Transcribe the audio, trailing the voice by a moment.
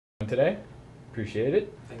today. Appreciate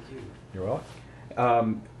it. Thank you. You're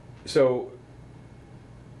welcome. So,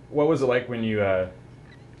 what was it like when you? I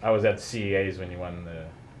was at the CEAs when you won the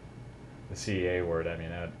CEA award. I mean,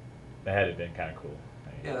 that had to been kind of cool.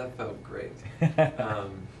 Yeah, that felt great. I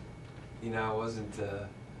wasn't.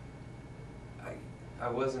 I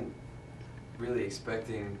wasn't really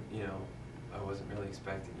expecting. I wasn't really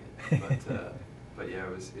expecting it, but yeah,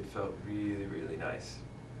 it felt really, really nice.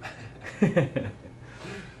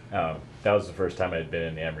 That was the first time I'd been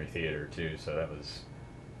in the Emory Theater too, so that was.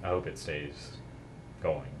 I hope it stays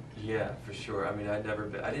going. Yeah, for sure. I mean, I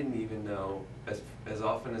didn't even know as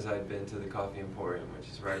often as I'd been to the Coffee Emporium, which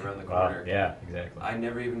is right around the corner. Yeah, exactly. I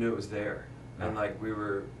never even knew it was there, No. and like we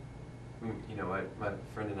were, my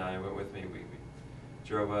friend and I went with me. We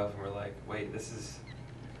drove up and we're like, wait, this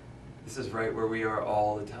is right where we are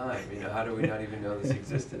all the time. How do we not even know this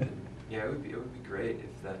existed? And yeah, it would be great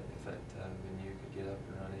if that venue could get up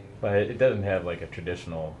and running. But it doesn't have like a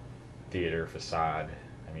traditional theater facade.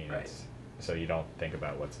 I mean, Right. So you don't think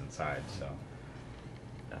about what's inside.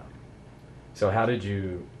 So how did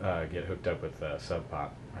you get hooked up with Sub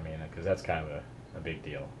Pop? I mean, because that's kind of a big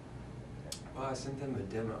deal. Well, I sent them a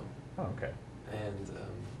demo. Oh, okay. And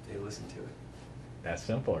they listened to it. That's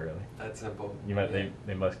simple, really. That simple.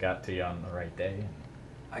 They must got to you on the right day.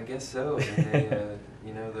 I guess so. And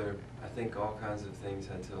they, I think all kinds of things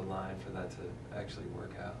had to align for that to actually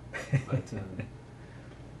work out. But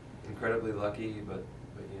incredibly lucky. But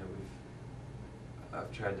I've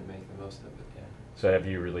tried to make the most of it. Yeah. So have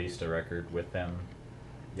you released a record with them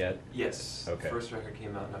yet? Yes. Okay. The first record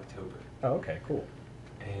came out in October. Oh, okay, cool.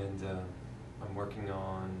 And I'm working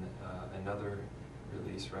on another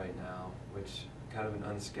release right now, which kind of an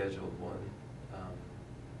unscheduled one,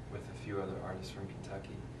 with a few other artists from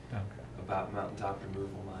Kentucky. Okay. About mountaintop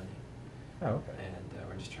removal mining. Oh, okay. And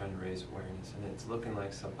we're just trying to raise awareness, and it's looking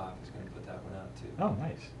like Sub Pop is going to put that one out too. Oh,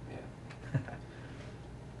 nice. Yeah.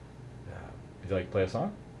 Would you like to play a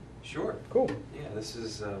song? Sure. Cool. Yeah, this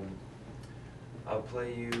is, I'll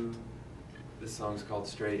play you, this song's called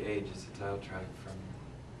Straight Age. It's the title track from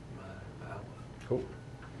my album. Cool.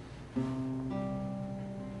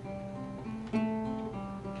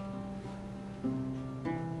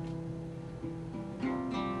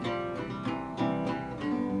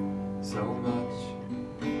 So much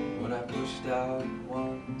what I pushed out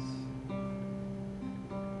once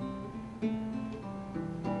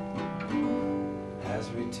has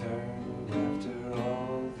returned after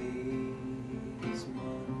all these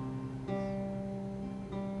months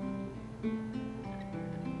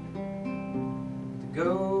to go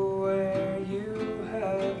where you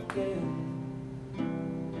have been,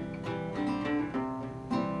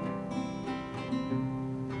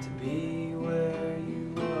 to be where you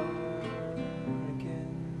are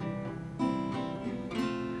again.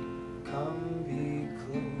 Come be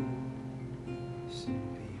close and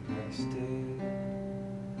be rested,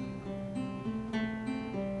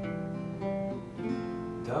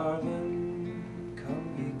 darling. Come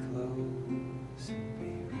be close and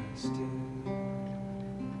be rested.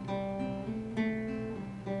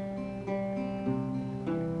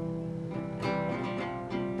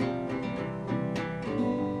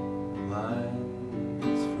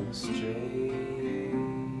 Lines from strange,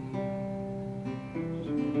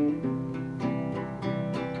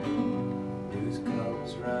 news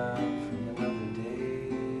comes round from another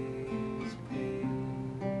day's page,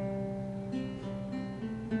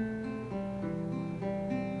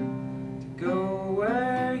 to go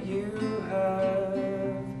where you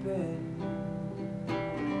have been,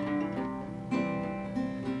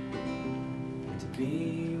 and to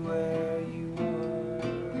be where you are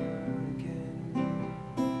again.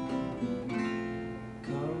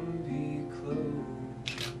 Come be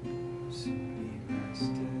close and be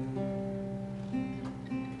rested,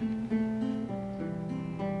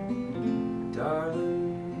 darling.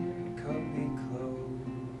 Come be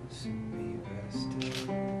close and be rested.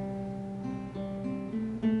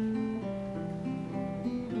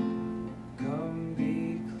 Come be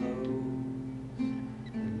close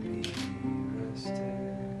and be rested.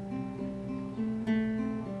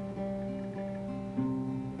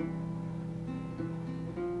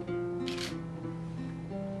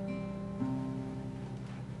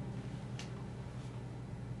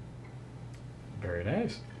 Very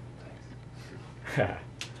nice. Thanks.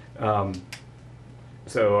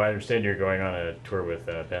 So I understand you're going on a tour with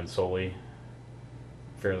Ben Soley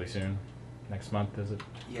fairly soon. Next month, is it?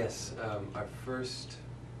 Yes, our first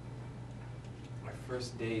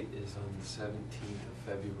date is on the 17th of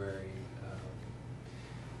February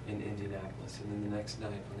in Indianapolis, and then the next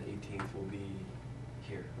night on the 18th we'll be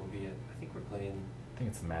here. We'll be at, I think we're playing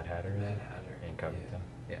think it's the Mad Hatter. Mad Hatter. In Covington.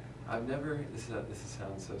 Yeah. I've never. This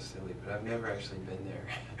sounds so silly, but I've never actually been there.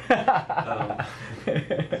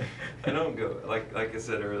 I don't go like I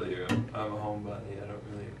said earlier. I'm a homebody. I don't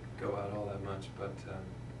really go out all that much. But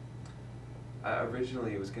I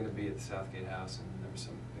originally was going to be at the Southgate House, and there was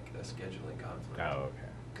a scheduling conflict. Oh, okay.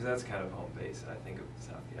 Because that's kind of home base. I think of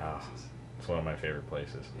Southgate House. It's one of my favorite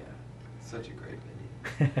places. Yeah, it's such a great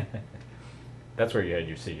venue. That's where you had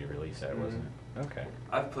your CD release at, wasn't it? Okay.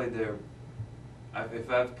 I've played there. I've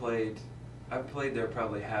played there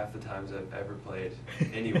probably half the times I've ever played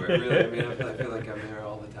anywhere. Really, I mean, I feel like I'm there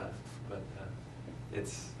all the time. But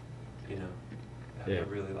it's, I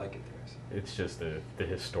really like it there. So. It's just the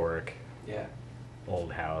historic. Yeah.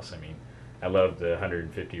 Old house. I mean, I love the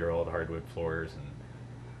 150-year-old hardwood floors, and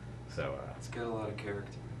so. It's got a lot of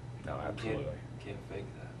character. No, absolutely. Can't fake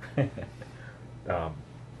that.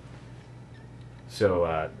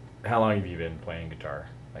 So, how long have you been playing guitar?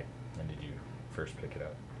 Like, when did you first pick it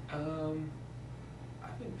up?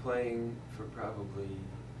 I've been playing for probably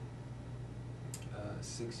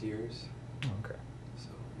 6 years. Oh, okay. So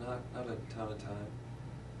not a ton of time,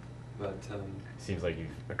 but seems like you've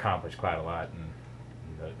accomplished quite a lot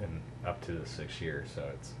in up to the 6 years. So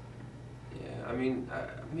it's. Yeah, I mean,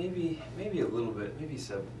 maybe a little bit, maybe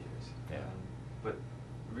 7 years. Yeah. But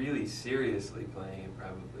really seriously playing it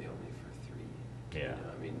probably only for 3. Yeah.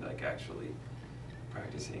 I mean, like actually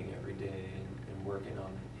practicing every day and working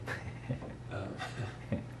on it.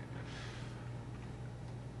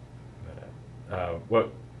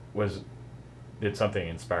 What did something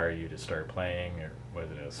inspire you to start playing, or was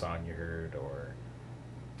it a song you heard, or?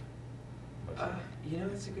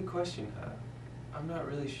 That's a good question. I'm not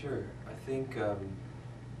really sure. I think I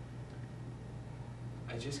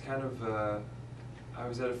just kind of I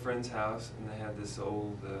was at a friend's house, and they had this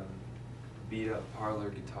old beat-up parlor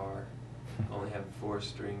guitar. Only had 4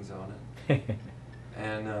 strings on it,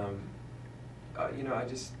 and I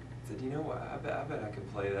just said, what? I bet I could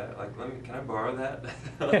play that. Like, can I borrow that?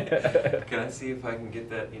 Can I see if I can get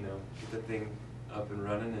that? Get the thing up and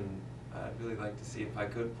running, and I'd really like to see if I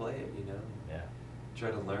could play it. Yeah. Try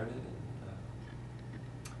to learn it, and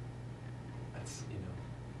that's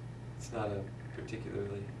it's not a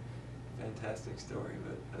particularly fantastic story,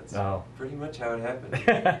 but that's pretty much how it happened.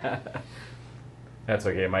 That's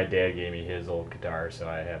okay. My dad gave me his old guitar, so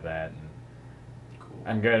I have that, and cool.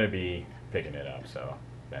 I'm gonna be picking it up, so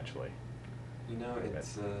eventually.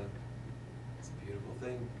 It's a beautiful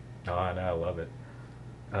thing. Oh, I know, I love it.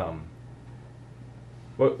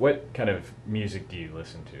 What kind of music do you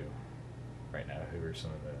listen to right now? Who are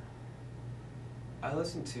some of the? I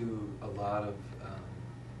listen to a lot of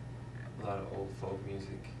old folk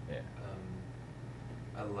music. Yeah.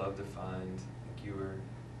 I love to find, like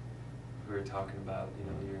we were talking about,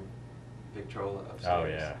 your Victrola upstairs. Oh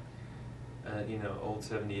yeah. Old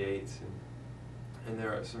 78s, and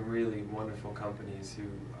there are some really wonderful companies who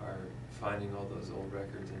are finding all those old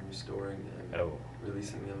records and restoring them,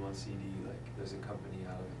 releasing them on CD. Like there's a company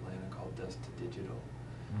out of Atlanta called Dust to Digital,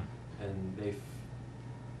 and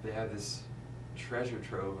they have this treasure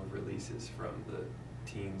trove of releases from the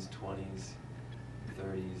teens, 20s,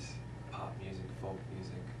 30s, pop music, folk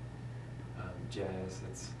music, jazz.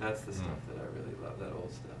 That's the stuff that I really love, that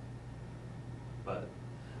old stuff. But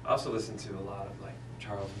I also listen to a lot of like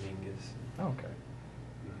Charles Mingus, Okay.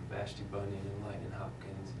 Vashti Bunyan and Lightning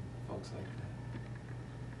Hopkins and folks like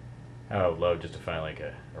that. I would love just to find like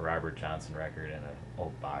a Robert Johnson record in an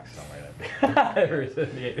old box somewhere.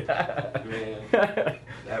 Man,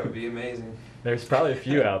 that would be amazing. There's probably a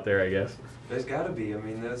few out there, I guess. There's got to be. I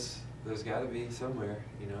mean, there's got to be somewhere,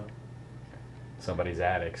 Somebody's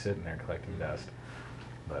attic sitting there collecting dust.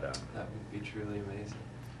 But that would be truly amazing.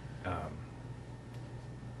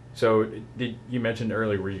 So, you mentioned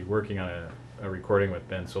earlier, were you working on a recording with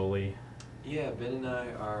Ben Soley? Yeah, Ben and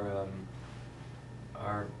I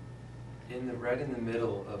are right in the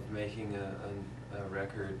middle of making a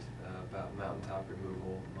record about mountaintop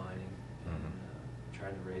removal mining, and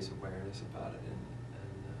trying to raise awareness about it, and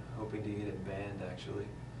hoping to get it banned actually,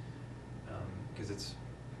 because it's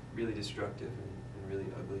really destructive and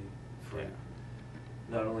really ugly for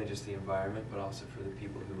not only just the environment but also for the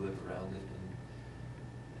people who live around it,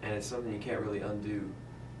 and it's something you can't really undo.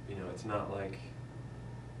 It's not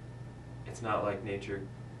like nature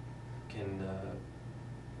can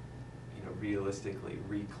realistically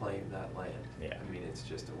reclaim that land. Yeah. I mean, it's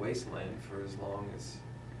just a wasteland for as long as,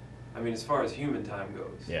 as far as human time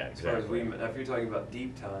goes. Yeah, exactly. As far as if you're talking about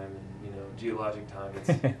deep time and geologic time, it's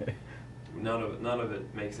none of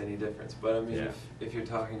it makes any difference. But I mean, if you're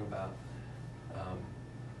talking about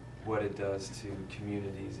what it does to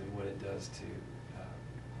communities and what it does to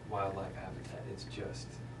wildlife habitat. It's just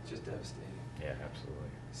devastating. Yeah, absolutely.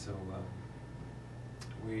 So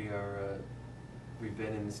we've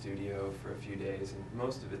been in the studio for a few days, and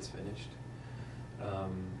most of it's finished.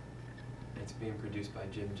 It's being produced by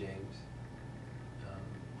Jim James, and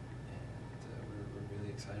we're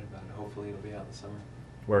really excited about it. Hopefully it'll be out in the summer.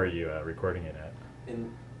 Where are you recording it at?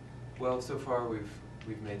 Well, so far we've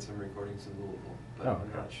made some recordings in Louisville, but Oh, I'm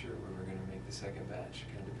okay. not sure where we're going to make the second batch.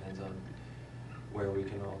 Kind of depends on where we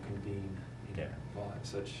can all convene. You know, Yeah. we'll have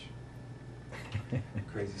such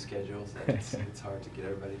crazy schedules that it's hard to get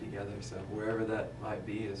everybody together. So wherever that might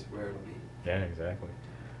be is where it'll be. Yeah, exactly.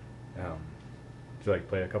 Would you like to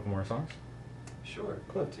play a couple more songs? Sure,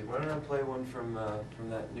 Cool. love to. Why don't I play one from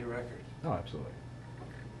that new record? Oh, absolutely.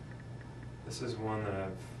 This is one that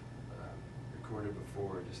I've recorded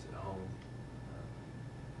before, just at home.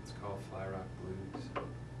 It's called Fly Rock Blues.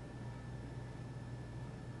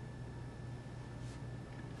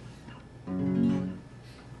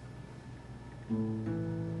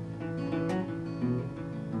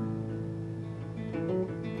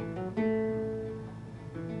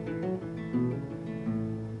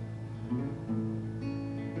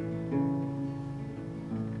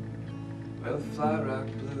 Well, the Fly Rock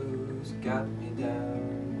Blues got me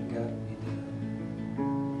down, got me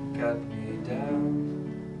down, got me down,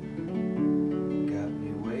 got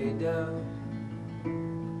me way down.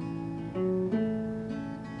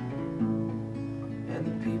 And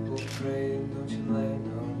the people praying, don't you land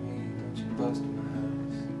on me, don't you bust my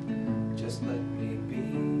house, just let me be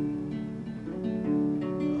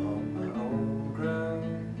on my own ground.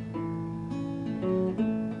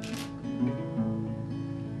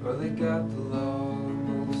 Well, they got the law,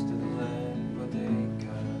 most of the land, but they ain't got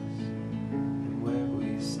us. And where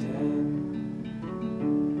we stand,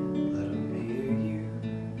 let 'em hear you.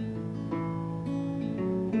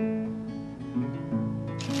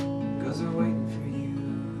 'Cause they're waiting for you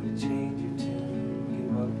to change your tune,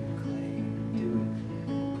 give up your claim, do it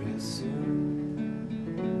real soon.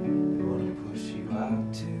 They wanna push you out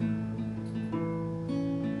too.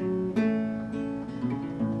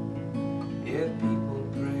 Yeah, people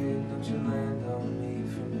praying, don't you land on me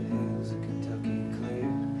from the hills of Kentucky clear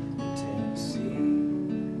to Tennessee.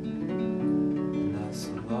 And that's a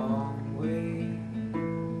long way.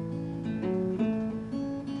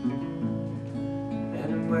 And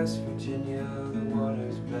in West Virginia, the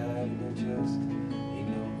water's bad and there just ain't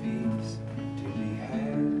no peace to be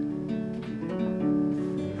had.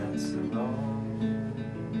 And that's the wrong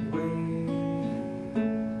way.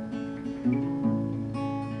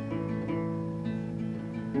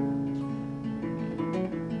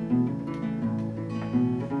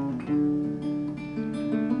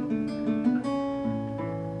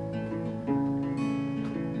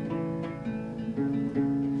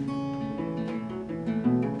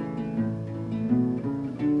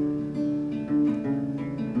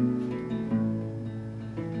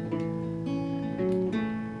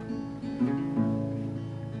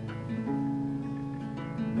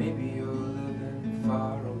 Maybe you're living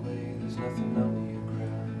far away, there's nothing under your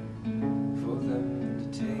ground for them to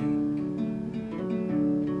take,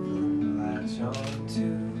 for them to latch on to.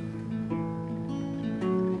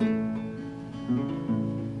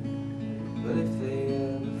 But if they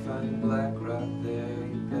ever find black rock there,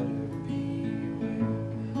 you better beware,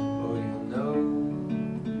 or you'll know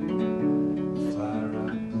Fly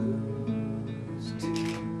Rock Blues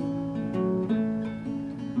too.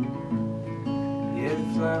 Yeah, the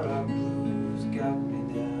Fly Rock Blues got me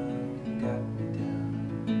down, got me down,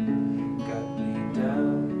 got me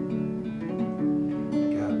down,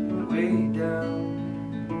 got me way down.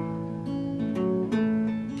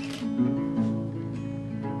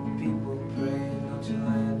 People praying, don't you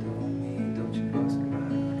land on me, don't you bust my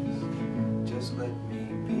house, just let me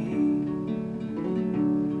be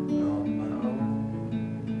on my own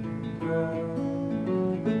ground.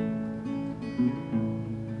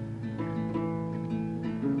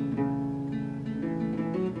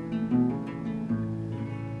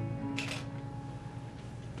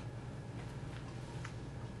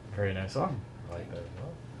 Very nice song. I like that as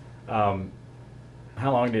well.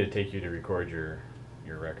 How long did it take you to record your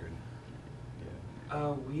record?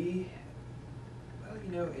 Well, you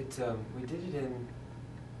know, we did it in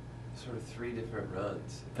sort of 3 different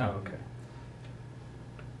runs. Oh, okay.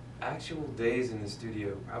 Actual days in the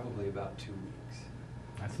studio, probably about 2 weeks.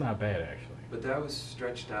 That's not bad, actually. But that was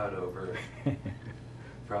stretched out over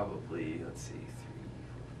probably, let's see, 3,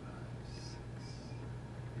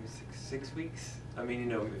 4, 5, 6 weeks. I mean, you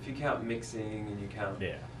know, if you count mixing and you count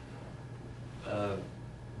Yeah.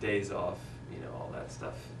 days off, you know, all that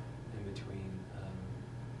stuff in between.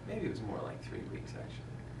 Maybe it was more like 3 weeks,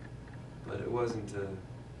 actually. but it wasn't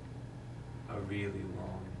a really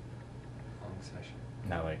long session.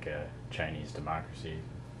 Not like a Chinese democracy.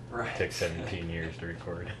 Right. Took 17 years to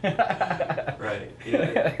record. Right.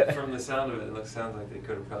 Yeah. From the sound of it, it sounds like they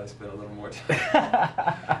could have probably spent a little more time.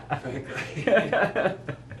 Frankly.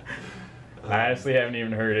 I honestly haven't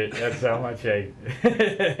even heard it. That's how much I.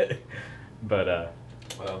 But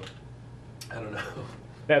well, I don't know.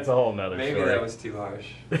 That's a whole nother Maybe story. that was too harsh.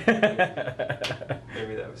 Maybe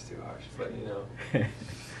that was too harsh, but you know.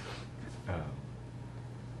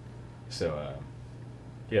 So,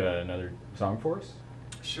 do you have another song for us?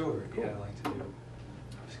 Sure. Cool. Yeah, I like to do.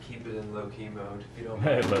 Just keep it in low-key mode, if you don't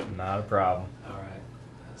mind. Not a problem. All right.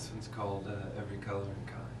 This one's called Every Color and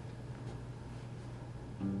Kind.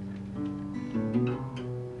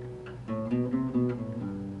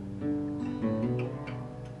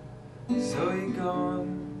 So you're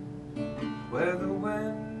gone where the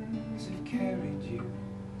winds have carried you,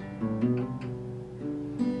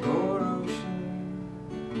 o'er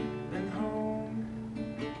ocean and home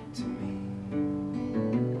to me.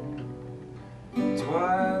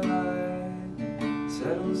 Twilight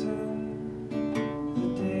settles in, the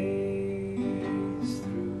days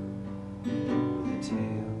through, the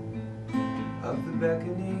tale of the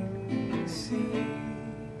beckoning sea.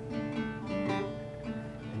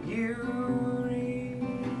 And you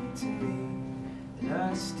read to me the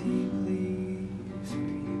nice deep leaves for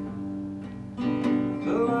you,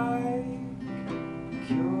 the like,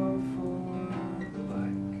 cure for the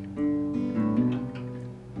like,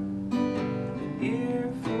 an ear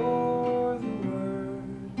for the word,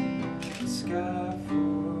 the sky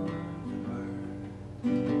for the bird,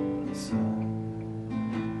 a song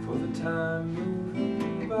for the time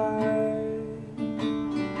moving by.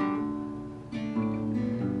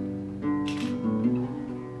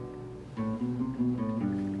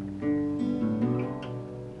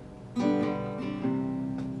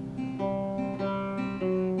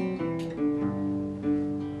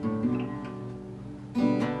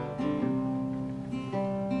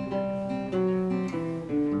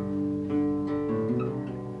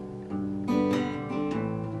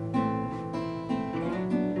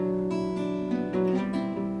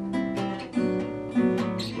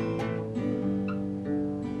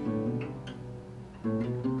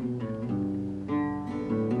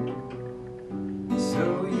 So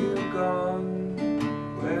you've gone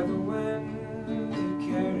where the winds have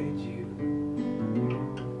carried you,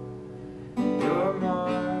 your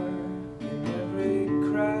mark in every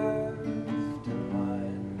craft and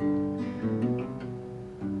line,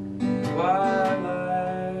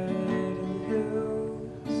 twilight in the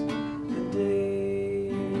hills, the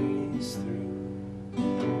days through,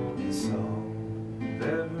 the song of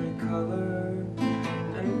every color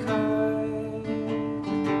and kind.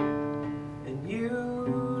 You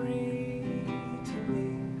read to me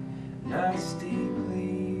nice deep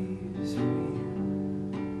leaves for you,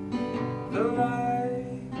 the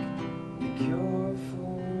like, the cure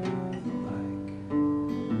for the like,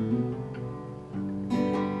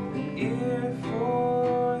 an ear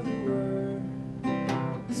for the word,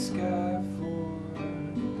 the sky for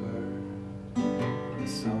the bird, a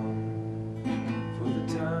song for the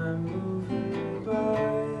time moving by.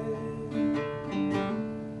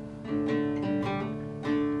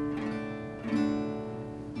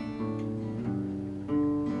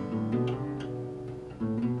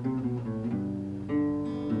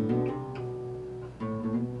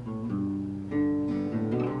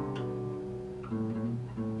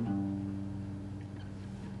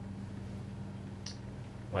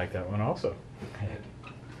 Like that one also.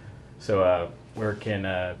 So, where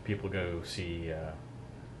can people go see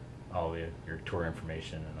all your tour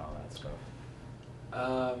information and all that stuff?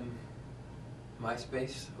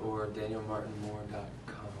 MySpace or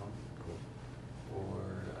DanielMartinMoore.com. Cool.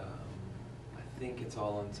 Or I think it's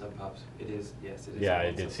all on Sub Pop's. It is, yes, it is. Yeah, all I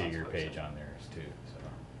on did Sub see Pop's your website. page on there too. So.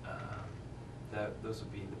 Those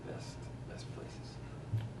would be the best places.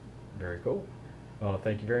 Very cool. Well,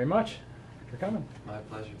 thank you very much for coming. My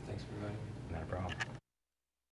pleasure. Thanks for inviting me. Not a problem.